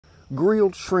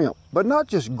grilled shrimp, but not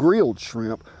just grilled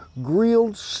shrimp,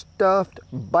 grilled stuffed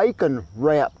bacon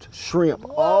wrapped shrimp.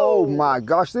 Whoa. Oh my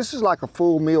gosh, this is like a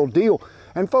full meal deal.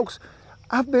 And folks,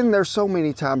 I've been there so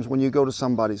many times when you go to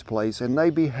somebody's place and they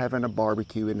be having a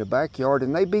barbecue in the backyard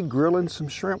and they be grilling some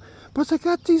shrimp, but they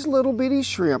got these little bitty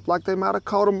shrimp, like they might have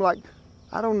caught them, like,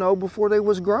 I don't know, before they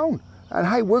was grown. And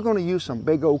hey, we're gonna use some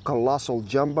big old colossal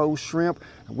jumbo shrimp,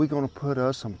 and we're gonna put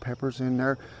some peppers in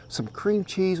there, some cream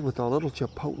cheese with a little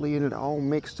chipotle in it, all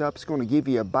mixed up. It's gonna give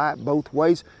you a bite both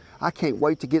ways. I can't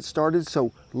wait to get started,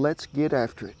 so let's get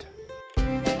after it.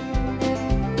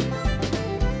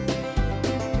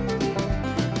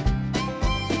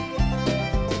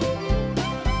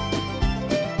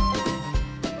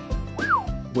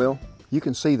 Well, you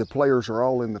can see the players are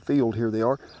all in the field. Here they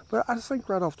are. But I just think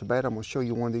right off the bat, I'm going to show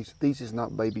you one of these. These is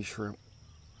not baby shrimp.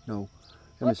 No.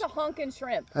 What's a honkin'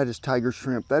 shrimp? That is tiger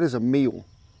shrimp. That is a meal.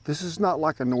 This is not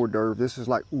like a hors d'oeuvre. This is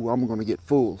like, ooh, I'm going to get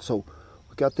full. So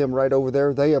we got them right over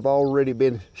there. They have already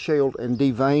been shelled and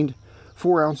deveined.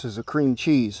 4 ounces of cream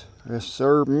cheese. Yes,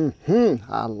 sir.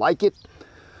 I like it.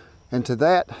 And to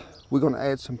that, we're going to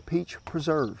add some peach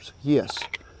preserves. Yes.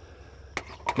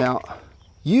 Now,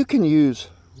 you can use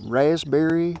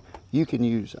raspberry, you can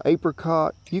use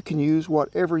apricot, you can use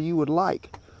whatever you would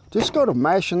like. Just go to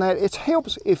mashing that. It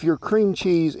helps if your cream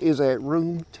cheese is at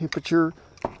room temperature,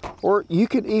 or you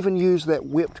could even use that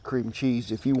whipped cream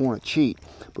cheese if you want to cheat.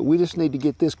 But we just need to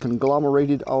get this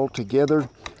conglomerated all together.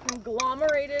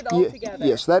 Conglomerated all together?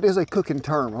 Yes, that is a cooking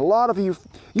term. A lot of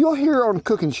you'll hear on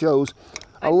cooking shows,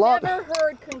 I've never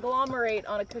heard conglomerate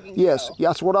on a cooking show. Yes,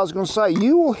 that's what I was going to say.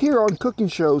 You will hear on cooking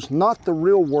shows not the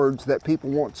real words that people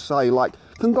want to say, like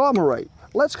conglomerate.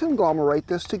 Let's conglomerate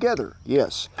this together.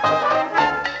 Yes.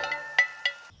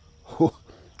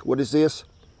 What is this?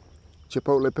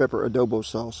 Chipotle pepper adobo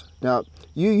sauce. Now,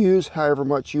 you use however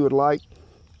much you would like.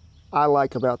 I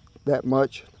like about that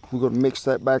much. We're going to mix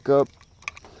that back up.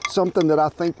 Something that I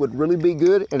think would really be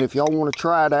good, and if y'all want to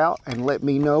try it out and let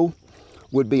me know,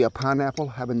 would be a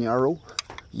pineapple habanero.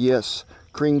 Yes,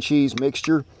 cream cheese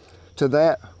mixture. To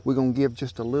that, we're gonna give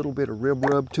just a little bit of rib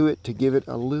rub to it to give it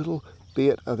a little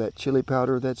bit of that chili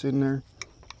powder that's in there.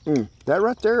 That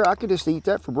right there, I could just eat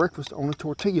that for breakfast on a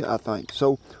tortilla, I think.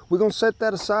 So we're gonna set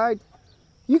that aside.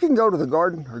 You can go to the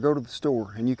garden or go to the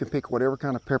store and you can pick whatever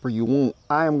kind of pepper you want.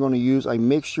 I am gonna use a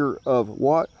mixture of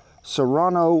what?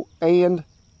 Serrano and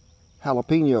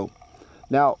jalapeno.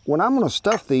 Now, when I'm gonna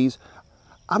stuff these,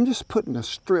 I'm just putting a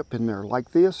strip in there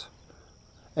like this.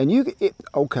 And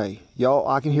okay, y'all,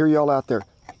 I can hear y'all out there.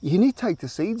 You need to take the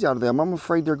seeds out of them. I'm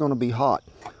afraid they're gonna be hot.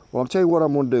 Well, I'll tell you what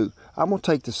I'm gonna do. I'm gonna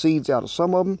take the seeds out of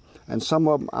some of them, and some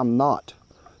of them I'm not.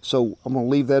 So I'm gonna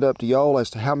leave that up to y'all as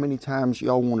to how many times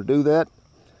y'all wanna do that.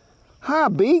 Hi,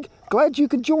 Big, glad you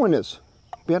could join us.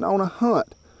 Been on a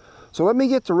hunt. So let me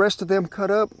get the rest of them cut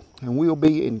up, and we'll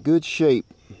be in good shape.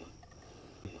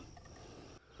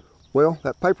 Well,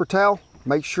 that paper towel,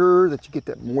 make sure that you get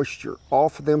that moisture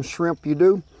off of them shrimp you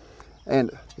do. And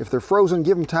if they're frozen,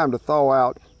 give them time to thaw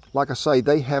out. Like I say,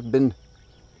 they have been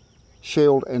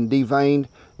shelled and deveined.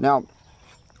 Now,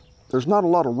 there's not a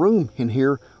lot of room in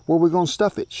here where we're going to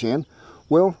stuff it, Shen.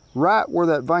 Well, right where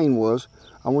that vein was,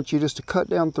 I want you just to cut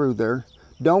down through there.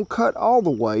 Don't cut all the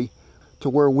way to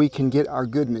where we can get our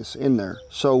goodness in there.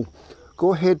 So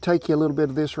go ahead, take you a little bit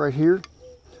of this right here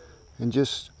and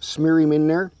just smear him in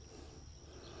there.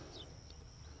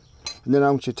 And then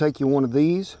I want you to take you one of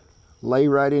these, lay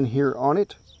right in here on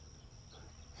it.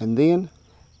 And then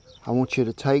I want you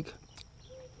to take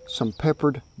some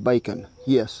peppered bacon.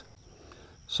 Yes.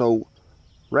 So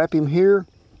wrap him here,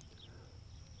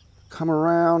 come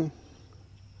around,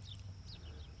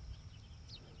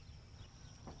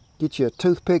 get you a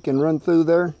toothpick and run through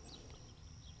there.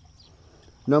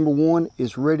 Number one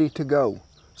is ready to go.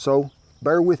 So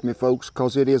bear with me, folks,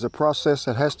 because it is a process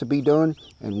that has to be done,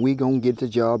 and we gonna get the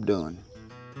job done.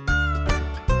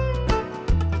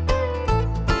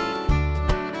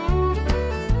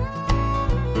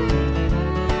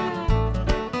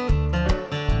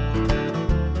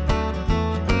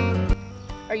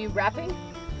 Are you rapping?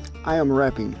 I am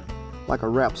rapping like a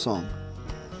rap song.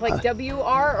 Like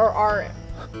W-R or R?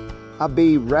 I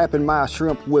be wrapping my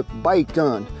shrimp with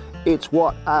bacon. It's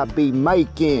what I be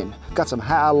making. Got some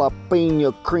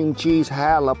jalapeno cream cheese,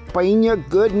 jalapeno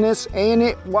goodness in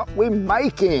it. What we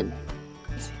making?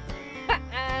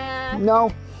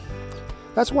 No,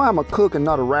 that's why I'm a cook and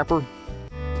not a rapper.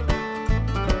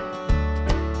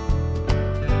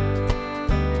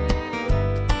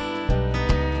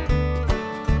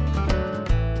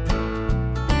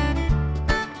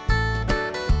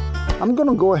 I'm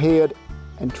gonna go ahead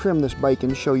and trim this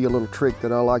bacon. Show you a little trick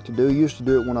that I like to do. I used to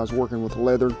do it when I was working with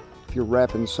leather. If you're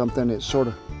wrapping something, it sort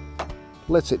of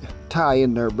lets it tie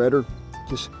in there better.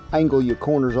 Just angle your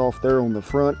corners off there on the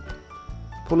front.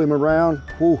 Pull him around.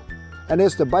 Whoo. And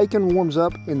as the bacon warms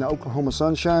up in the Oklahoma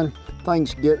sunshine,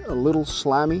 things get a little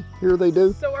slimy. Here they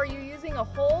do. So are you using a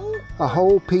whole? A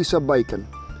whole piece of bacon,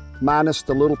 minus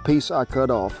the little piece I cut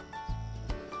off.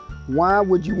 Why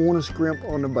would you want to scrimp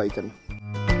on the bacon?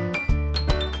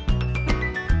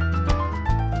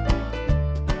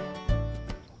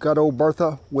 Got old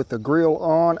Bertha with the grill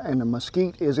on and the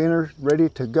mesquite is in her, ready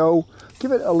to go.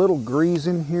 Give it a little grease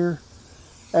in here.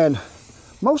 And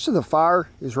most of the fire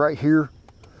is right here.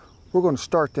 We're going to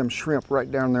start them shrimp right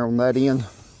down there on that end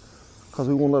because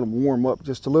we want to let them warm up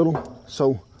just a little.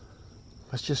 So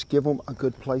let's just give them a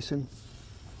good placing.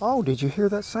 Oh, did you hear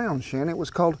that sound, Shannon? It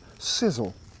was called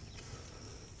sizzle.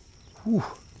 Whew.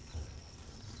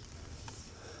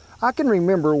 I can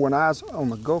remember when I was on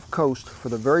the Gulf Coast for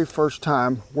the very first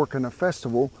time working a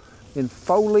festival in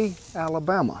Foley,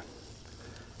 Alabama.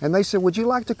 And they said, would you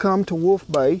like to come to Wolf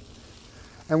Bay?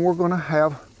 And we're going to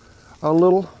have a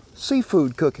little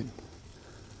seafood cooking.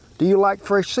 Do you like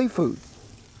fresh seafood?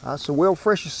 I said, well,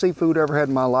 freshest seafood I ever had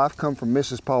in my life come from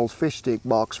Mrs. Paul's fish stick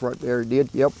box right there. It did,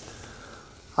 yep.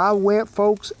 I went,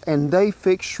 folks, and they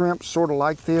fixed shrimp sort of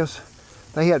like this.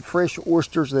 They had fresh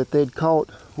oysters that they'd caught.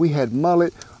 We had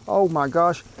mullet. Oh my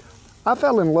gosh. I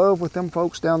fell in love with them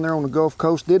folks down there on the Gulf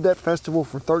Coast. Did that festival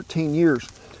for 13 years.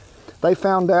 They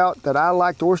found out that I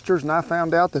liked oysters and I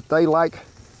found out that they like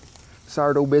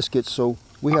sourdough biscuits. So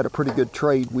we had a pretty good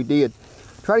trade. We did.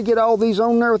 Try to get all these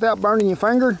on there without burning your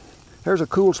finger. There's a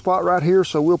cool spot right here.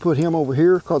 So we'll put him over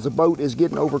here because the boat is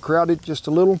getting overcrowded just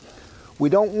a little. We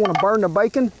don't want to burn the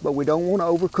bacon, but we don't want to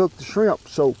overcook the shrimp.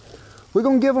 So we're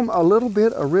going to give them a little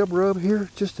bit of rib rub here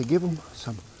just to give them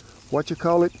some, what you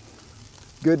call it,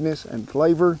 goodness and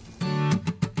flavor.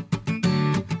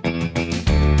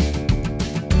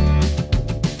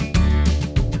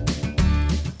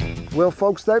 Well,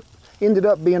 folks, that ended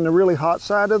up being the really hot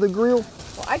side of the grill.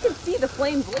 Well, I can see the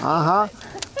flames licking.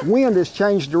 Wind has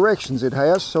changed directions, it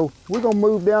has. So we're going to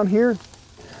move down here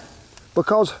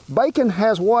because bacon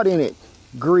has what in it?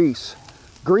 Grease.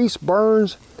 Grease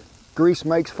burns. Grease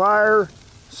makes fire.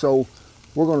 So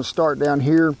we're going to start down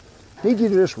here. Need you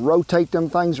to just rotate them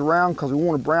things around because we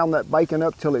want to brown that bacon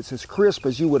up till it's as crisp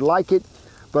as you would like it.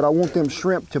 But I want them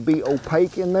shrimp to be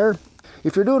opaque in there.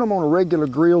 If you're doing them on a regular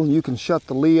grill, you can shut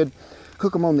the lid,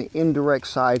 cook them on the indirect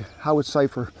side. I would say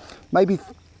for maybe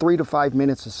 3 to 5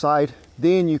 minutes a side.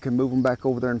 Then you can move them back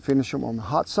over there and finish them on the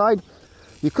hot side.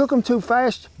 You cook them too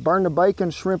fast, burn the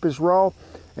bacon, shrimp is raw,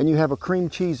 and you have a cream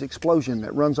cheese explosion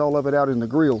that runs all of it out in the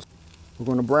grills. We're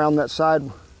going to brown that side,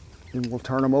 then we'll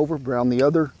turn them over, brown the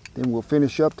other, then we'll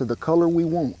finish up to the color we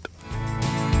want.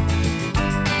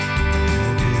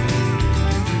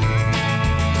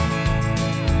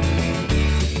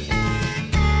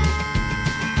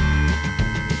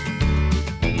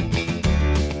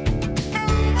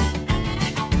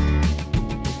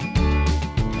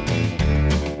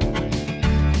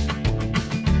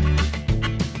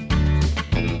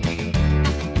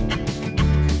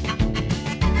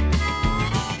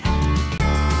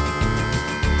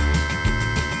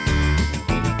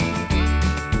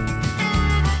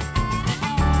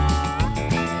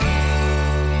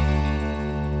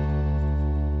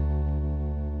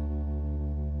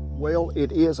 Well,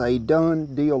 it is a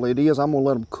done deal. It is. I'm going to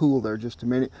let them cool there just a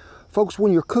minute. Folks,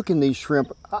 when you're cooking these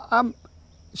shrimp, I'm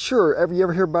sure, you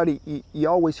ever hear everybody, you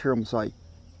always hear them say,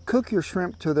 cook your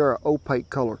shrimp to their opaque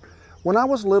color. When I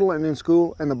was little and in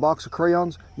school and the box of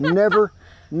crayons, never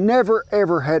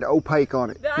ever had opaque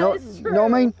on it. That is true. You know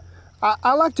what I mean?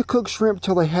 I like to cook shrimp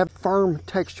till they have firm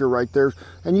texture right there.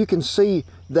 And you can see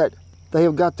that they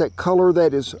have got that color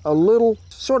that is a little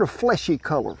sort of fleshy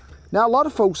color. Now, a lot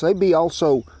of folks, they be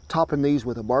also topping these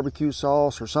with a barbecue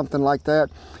sauce or something like that.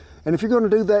 And if you're going to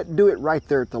do that, do it right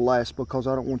there at the last because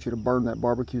I don't want you to burn that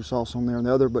barbecue sauce on there and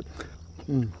the other. But,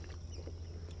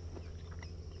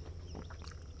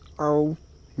 oh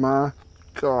my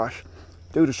gosh.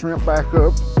 Do the shrimp back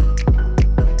up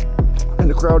and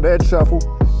the crawdad shuffle.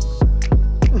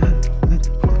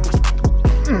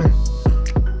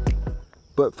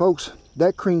 But folks,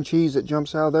 that cream cheese that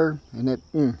jumps out of there and that,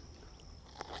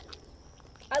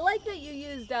 I like that you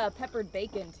used peppered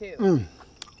bacon too.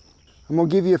 I'm gonna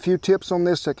give you a few tips on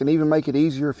this that can even make it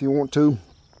easier if you want to.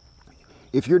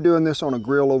 If you're doing this on a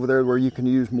grill over there where you can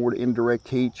use more indirect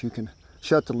heat, you can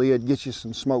shut the lid, get you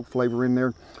some smoke flavor in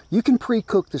there. You can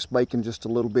pre-cook this bacon just a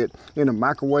little bit in a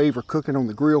microwave or cook it on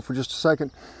the grill for just a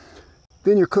second.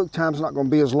 then your cook time's not going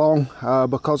to be as long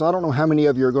because I don't know how many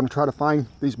of you are going to try to find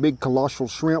these big colossal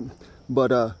shrimp,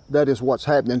 but that is what's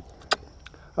happening.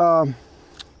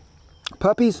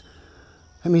 Puppies,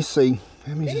 let me see.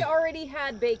 They already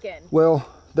had bacon. Well,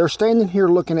 they're standing here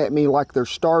looking at me like they're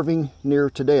starving near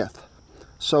to death.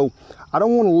 So I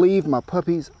don't want to leave my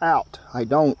puppies out. I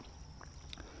don't.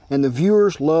 And the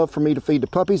viewers love for me to feed the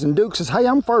puppies. And Duke says, hey,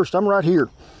 I'm first. I'm right here.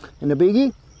 And the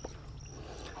biggie,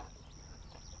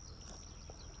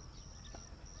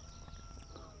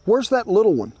 where's that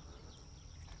little one?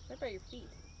 Right by your feet.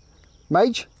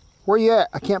 Mage, where you at?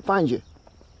 I can't find you.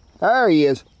 There he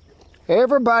is.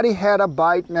 Everybody had a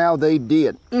bite, now they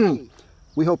did.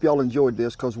 We hope y'all enjoyed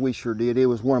this because we sure did. It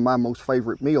was one of my most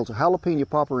favorite meals. A jalapeno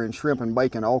popper and shrimp and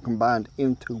bacon all combined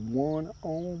into one.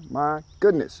 Oh my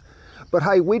goodness. But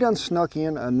hey, we done snuck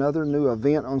in another new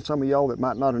event on some of y'all that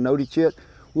might not have noticed yet.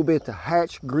 We'll be at the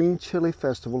Hatch Green Chili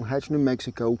Festival in Hatch, New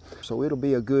Mexico. So it'll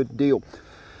be a good deal.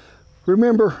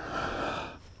 Remember,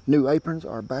 new aprons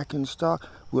are back in stock.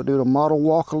 We'll do the model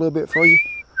walk a little bit for you.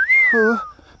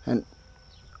 And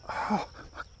oh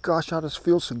my gosh, I just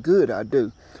feel so good, I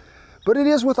do. But it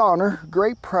is with honor,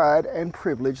 great pride, and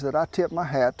privilege that I tip my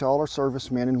hat to all our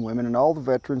servicemen and women and all the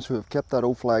veterans who have kept that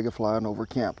old flag a-flying over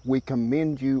camp. We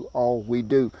commend you all, we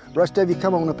do. Rest of you,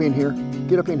 come on up in here.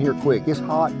 Get up in here quick. It's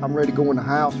hot. I'm ready to go in the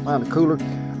house, find a cooler.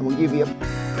 I'm going to give you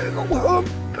a big old hug.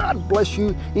 God bless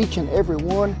you, each and every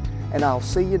one, and I'll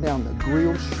see you down the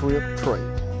grilled shrimp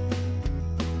trail.